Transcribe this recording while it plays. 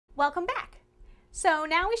Welcome back! So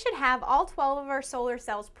now we should have all 12 of our solar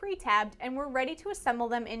cells pre-tabbed and we're ready to assemble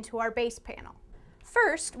them into our base panel.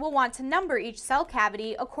 First, we'll want to number each cell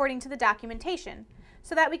cavity according to the documentation,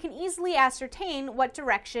 so that we can easily ascertain what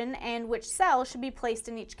direction and which cell should be placed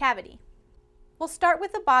in each cavity. We'll start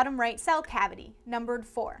with the bottom right cell cavity, numbered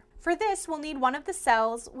 4. For this, we'll need one of the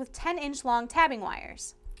cells with 10-inch long tabbing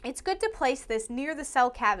wires. It's good to place this near the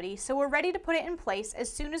cell cavity so we're ready to put it in place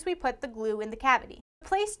as soon as we put the glue in the cavity.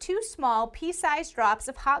 Place 2 small pea-sized drops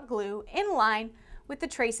of hot glue in line with the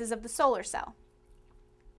traces of the solar cell.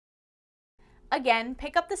 Again,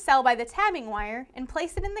 pick up the cell by the tabbing wire and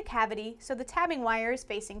place it in the cavity so the tabbing wire is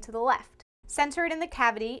facing to the left. Center it in the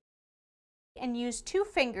cavity and use 2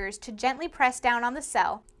 fingers to gently press down on the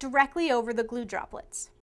cell directly over the glue droplets.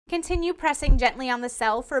 Continue pressing gently on the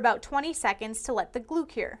cell for about 20 seconds to let the glue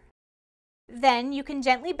cure. Then you can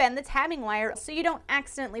gently bend the tabbing wire so you don't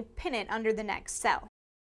accidentally pin it under the next cell.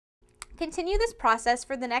 Continue this process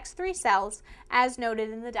for the next 3 cells as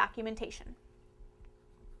noted in the documentation.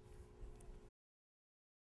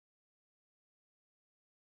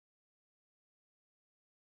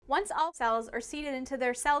 Once all cells are seated into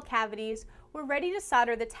their cell cavities, we're ready to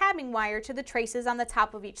solder the tabbing wire to the traces on the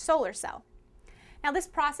top of each solar cell. Now this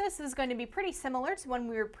process is going to be pretty similar to when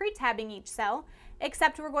we were pre-tabbing each cell,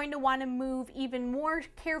 except we're going to want to move even more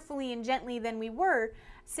carefully and gently than we were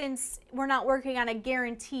since we're not working on a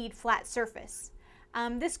guaranteed flat surface.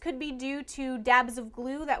 This could be due to dabs of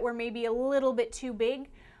glue that were maybe a little bit too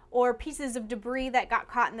big, or pieces of debris that got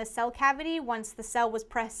caught in the cell cavity once the cell was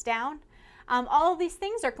pressed down. All of these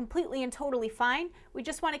things are completely and totally fine. We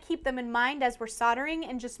just want to keep them in mind as we're soldering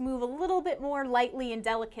and just move a little bit more lightly and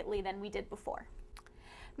delicately than we did before.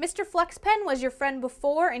 Mr. Flux Pen was your friend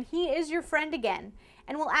before and he is your friend again,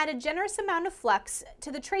 and will add a generous amount of flux to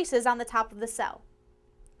the traces on the top of the cell.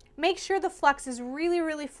 Make sure the flux is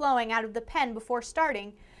really flowing out of the pen before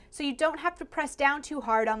starting so you don't have to press down too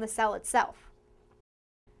hard on the cell itself.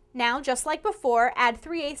 Now, just like before, add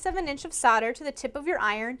 3/8 of an inch of solder to the tip of your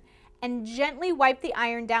iron and gently wipe the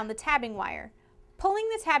iron down the tabbing wire, pulling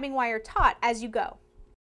the tabbing wire taut as you go.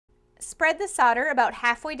 Spread the solder about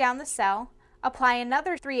halfway down the cell, apply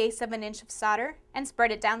another 3/8 of an inch of solder, and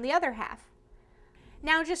spread it down the other half.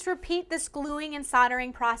 Now just repeat this gluing and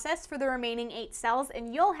soldering process for the remaining 8 cells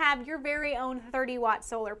and you'll have your very own 30-watt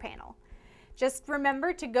solar panel. Just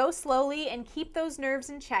remember to go slowly and keep those nerves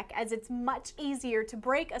in check, as it's much easier to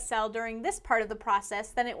break a cell during this part of the process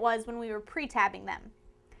than it was when we were pre-tabbing them.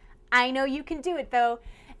 I know you can do it though,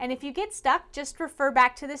 and if you get stuck, just refer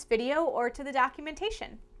back to this video or to the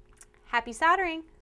documentation. Happy soldering!